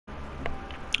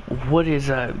What is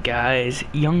up, guys?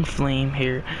 Young Flame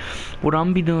here. What I'm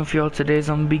gonna be doing for y'all today is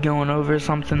I'm gonna be going over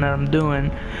something that I'm doing.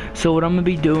 So what I'm gonna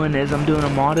be doing is I'm doing a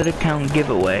modded account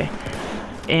giveaway,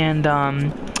 and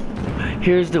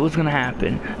here's what's gonna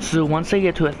happen. So once I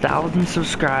get to 1,000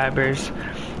 subscribers,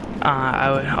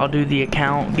 I'll do the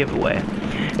account giveaway.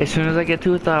 As soon as I get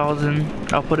to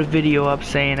 1,000, I'll put a video up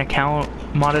saying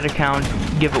modded account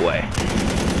giveaway,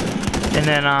 and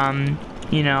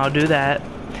then I'll do that.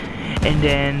 And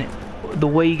then the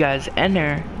way you guys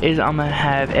enter is I'm gonna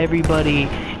have everybody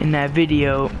in that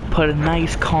video put a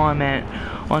nice comment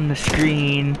on the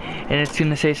screen, and it's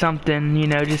gonna say something,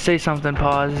 just say something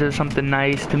positive, something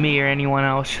nice to me or anyone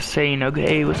else. Just say,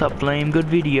 hey, what's up, Flame, good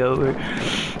video, or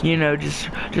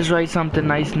just write something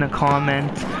nice in the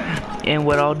comments. And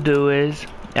what I'll do is,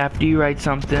 after you write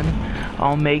something,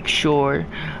 I'll make sure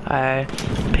I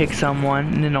pick someone,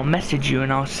 and then I'll message you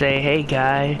and I'll say, hey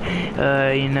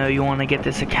guy, you want to get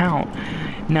this account.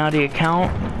 Now the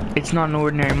account, it's not an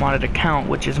ordinary modded account,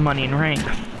 which is money and rank.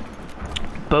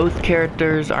 Both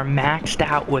characters are maxed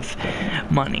out with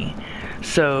money.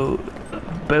 So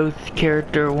both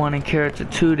character 1 and character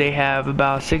 2, they have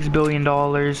about $6 billion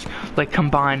like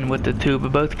combined with the two,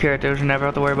 but both characters never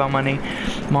have to worry about money.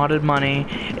 Modded money.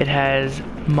 It has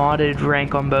modded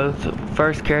rank on both.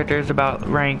 First character is about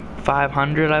rank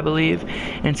 500, I believe,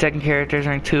 and second character is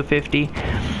rank 250.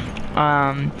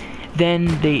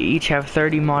 Then they each have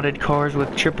 30 modded cars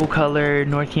with triple color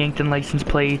North Yankton license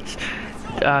plates,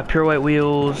 pure white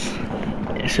wheels,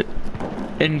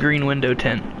 and green window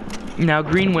tint. Now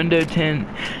green window tint,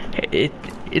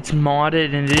 it's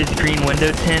modded and it is green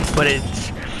window tint, but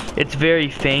it's very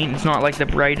faint. It's not like the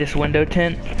brightest window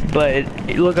tint, but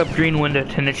look up green window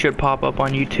tint, it should pop up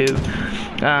on YouTube.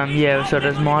 Yeah, so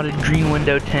there's modded green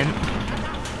window tint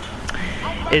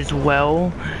as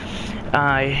well.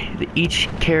 Each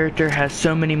character has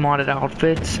so many modded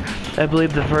outfits. I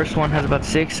believe the first one has about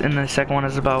 6 and the second one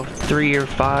has about 3 or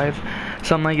 5,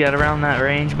 something like that, around that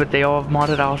range, but they all have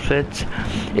modded outfits.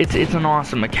 It's an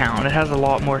awesome account. It has a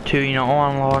lot more too,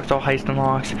 all unlocks, all heist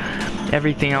unlocks,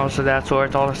 everything else of that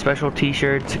sort, all the special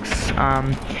t-shirts.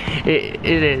 It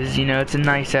is, it's a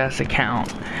nice ass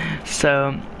account.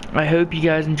 So I hope you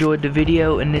guys enjoyed the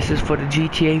video, and this is for the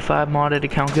GTA 5 modded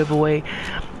account giveaway.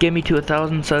 Get me to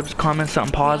 1,000 subs, comment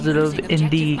something positive in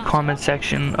the comment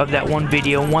section of that one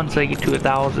video once I get to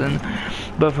 1,000.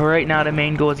 But for right now, the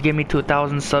main goal is get me to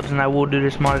 1,000 subs, and I will do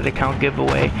this modded account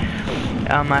giveaway.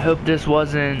 I hope this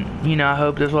wasn't,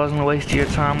 a waste of your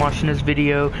time watching this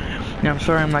video. And I'm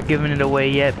sorry I'm not giving it away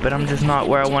yet, but I'm just not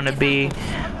where I want to be.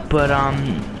 But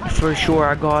for sure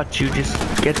I got you. Just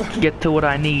get to what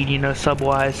I need,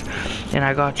 sub-wise, and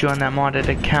I got you on that modded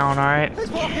account.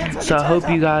 Alright, so I hope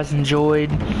you guys enjoyed.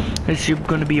 This is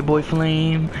gonna be your boy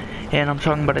Flame, and I'm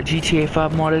talking about a GTA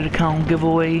 5 modded account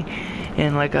giveaway.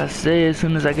 And like I said, as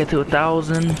soon as I get to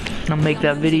 1,000, I'll make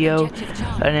that video,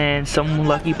 and then some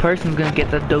lucky person's gonna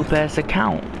get the dope ass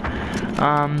account.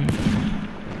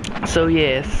 So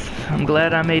yes, I'm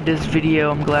glad I made this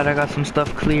video. I'm glad I got some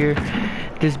stuff clear.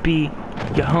 This be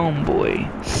your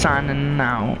homeboy signing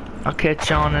out. I'll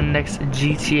catch you on the next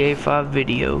GTA 5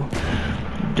 video.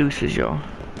 Deuces, y'all.